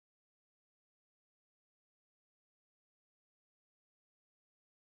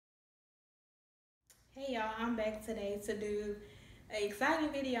Hey y'all, I'm back today to do an exciting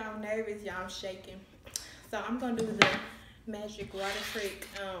video. I'm nervous, y'all, I'm shaking. So I'm gonna do the magic water trick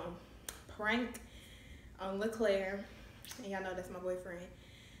prank on LeClair. And y'all know that's my boyfriend.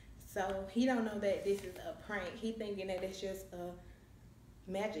 So he don't know that this is a prank. He thinking that it's just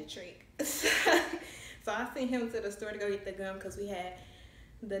a magic trick. So I sent him to the store to go get the gum because we had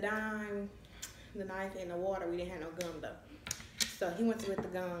the dime, the knife, and the water. We didn't have no gum though. So he went to get the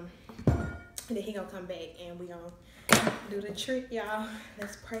gum. And then he gonna come back and we gonna do the trick, y'all.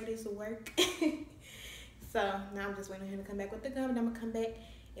 Let's pray this will work. So now I'm just waiting on him to come back with the gum, and I'm gonna come back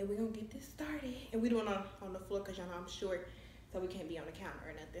and we're gonna get this started. And we doing it on the floor because y'all know I'm short, so we can't be on the counter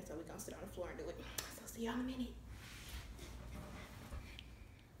or nothing. So we gonna sit on the floor and do it. So see y'all in a minute.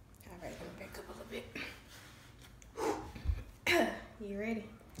 All right, let me back up a little bit. You ready?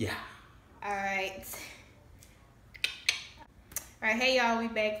 Yeah. All right. Alright, hey y'all, we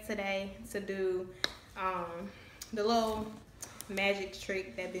back today to do the little magic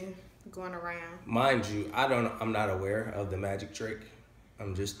trick that been going around. Mind you, I'm not aware of the magic trick.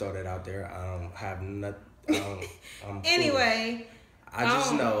 I'm just throw that out there. I don't have nothing. I'm Anyway, I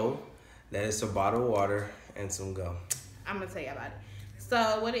just know that it's a bottle of water and some gum. I'm gonna tell you about it.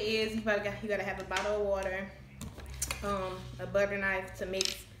 So what it is, you gotta have a bottle of water, a butter knife to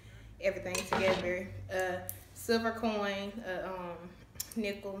mix everything together, silver coin,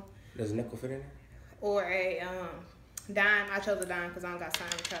 nickel. Does a nickel fit in there? Or a dime. I chose a dime because I don't got time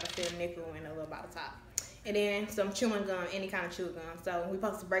to try to fit a nickel in a little bottle top. And then some chewing gum, any kind of chewing gum. So we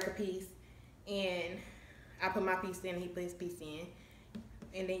supposed to break a piece, and I put my piece in, and he put his piece in.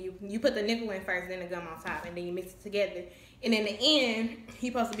 And then you put the nickel in first, then the gum on top, and then you mix it together. And in the end, he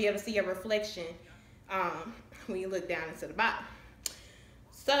supposed to be able to see a reflection when you look down into the bottle.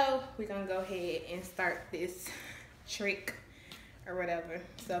 So we're gonna go ahead and start this trick or whatever.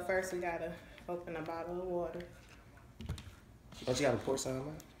 So first we gotta open a bottle of water. Don't you gotta pour something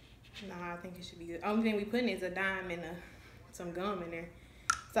out? No, I think it should be good. Only thing we putting is a dime and some gum in there.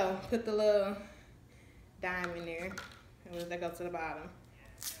 So put the little dime in there and let that go to the bottom.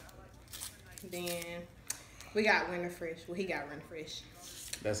 Then we got Winter Fresh. Well, he got Winter Fresh.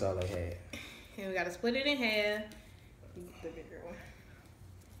 That's all they had. And we gotta split it in half. The bigger one.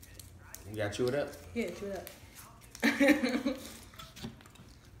 You gotta chew it up? Yeah, chew it up.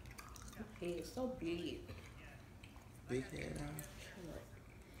 Hey, it's so big. Big head,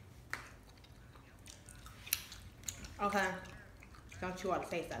 Okay. Don't chew all the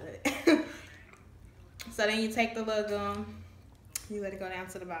face out of it. So then you take the little gum, you let it go down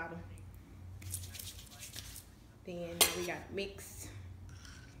to the bottom. Then we got mixed.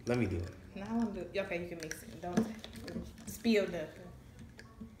 Let me do it. No, I want to do it. Okay, you can mix it. Don't spill nothing.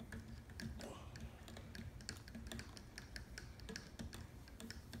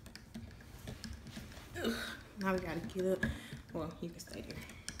 Now we gotta get up. Well, you can stay there.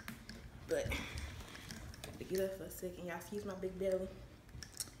 But gotta get up for a second. Y'all excuse my big belly. You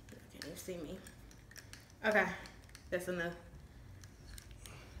can't even see me. Okay, that's enough.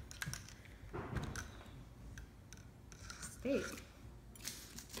 Stay.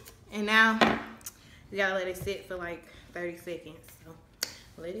 And now you gotta let it sit for like 30 seconds. So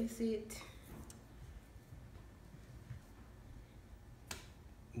let it sit.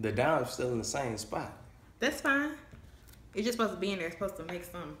 The dime's still in the same spot. That's fine. It's just supposed to be in there. It's supposed to make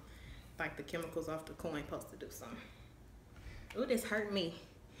some, like the chemicals off the coin supposed to do something. Ooh, this hurt me.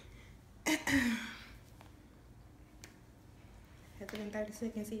 Has it been 30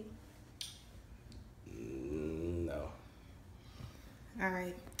 seconds yet? No. All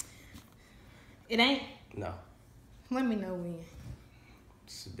right. It ain't? No. Let me know when.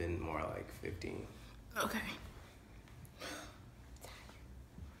 It's been more like 15. Okay.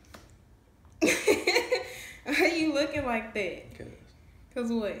 Why are you looking like that?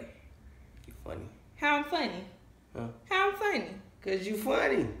 Cause what? You funny. How I'm funny? Huh? How I'm funny? Cause you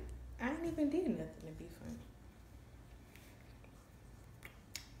funny. I ain't even did nothing to be funny.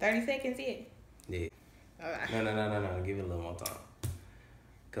 30 seconds yet? Yeah. Alright. No. Give it a little more time.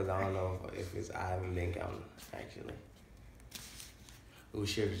 Cause I don't know if it's, I haven't been counting actually. We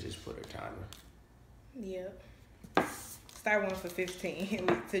should have just put a timer. Yep. Start one for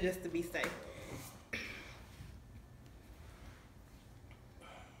 15 just to be safe.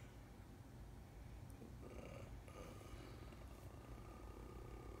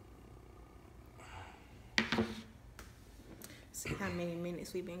 See how many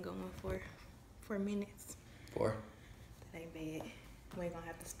minutes we've been going for. 4 minutes. 4? That ain't bad. We ain't gonna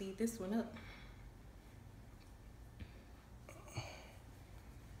have to speed this one up.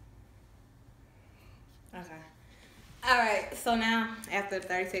 Okay. Alright, so now after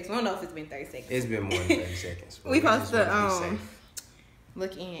 30 seconds, we don't know if it's been 30 seconds. It's been more than 30 seconds. We supposed to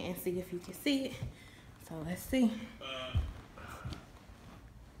look in and see if you can see it. So let's see.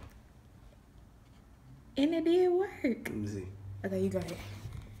 And it did work. Let me see. Okay, you go ahead.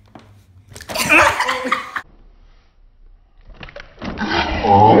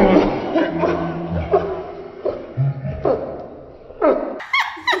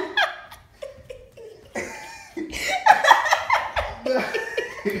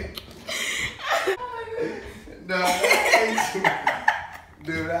 No, I hate you.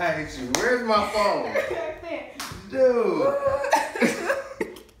 Dude, I hate you. Where's my phone? Dude.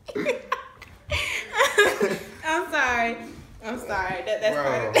 I'm sorry. That's Bro.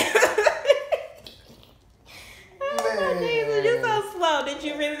 part of it. Oh, Jesus, you're so slow. Did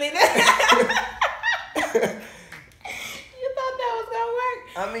you really think that? You thought that was gonna work?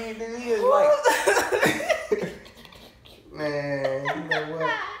 I mean, this is like... Man, you know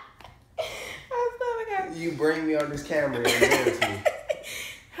what? My stomach hurts. You bring me on this camera and embarrass me.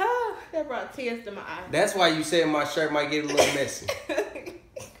 Oh, that brought tears to my eyes. That's why you said my shirt might get a little messy.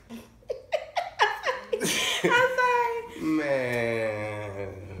 I'm sorry.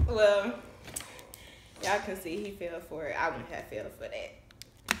 Man. Well, y'all can see he fell for it. I wouldn't have fell for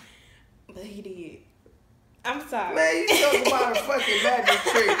that. But he did. I'm sorry. Man, you talking about a fucking magic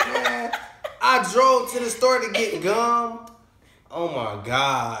trick, man. I drove to the store to get gum. Oh my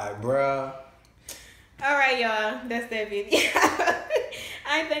God, bruh. Alright, y'all. That's that video.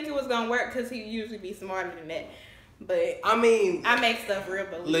 I didn't think it was going to work because he usually be smarter than that. But I mean, I make stuff real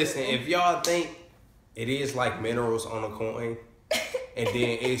believable. listen, if y'all think it is like minerals on a coin and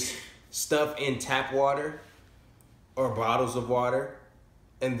then it's stuff in tap water or bottles of water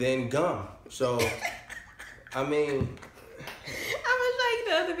and then gum. So, I mean, I'm going to show you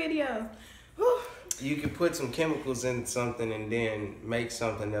the other video. Whew. you could put some chemicals in something and then make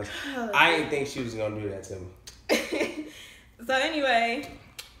something else. I didn't think she was going to do that to me. So anyway,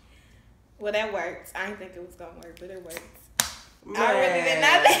 well, that works. I didn't think it was going to work, but it works. Man, I really did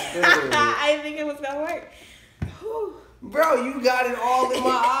not think I didn't think it was going to work. Whew. Bro, you got it all in my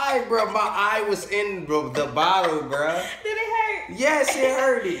eye, bro. My eye was in the bottle, bro. Did it hurt? Yes, it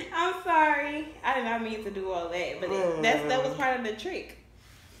hurt it. I'm sorry. I did not mean to do all that, but that was part of the trick.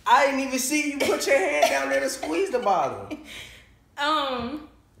 I didn't even see you put your hand down there to squeeze the bottle. All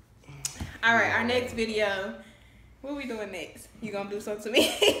right, our next video. What we doing next? You gonna do something to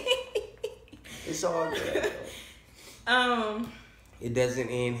me? It's all good. It doesn't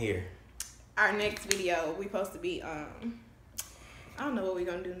end here. Our next video, we supposed to be I don't know what we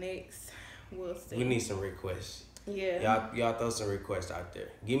gonna do next. We'll see. We need some requests. Yeah. Y'all throw some requests out there.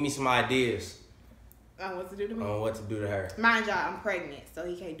 Give me some ideas On what to do to me? on what to do to her. Mind y'all, I'm pregnant, so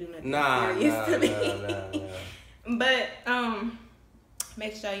he can't do nothing Nah. serious to me. Nah. But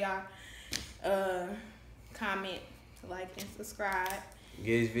make sure y'all comment, like, and subscribe.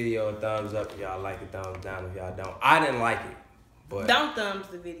 Give this video a thumbs up if y'all like it, thumbs down if y'all don't. I didn't like it, but Don't thumbs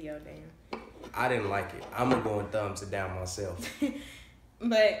the video down. I didn't like it. I'm gonna go and thumbs it down myself.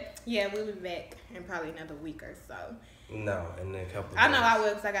 But yeah, we'll be back in probably another week or so. No, in a couple of I days. know I will,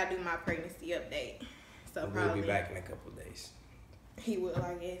 because I gotta do my pregnancy update. So We'll probably be back in a couple of days. he will,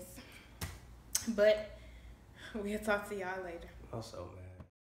 I guess. But we'll talk to y'all later. Also, man.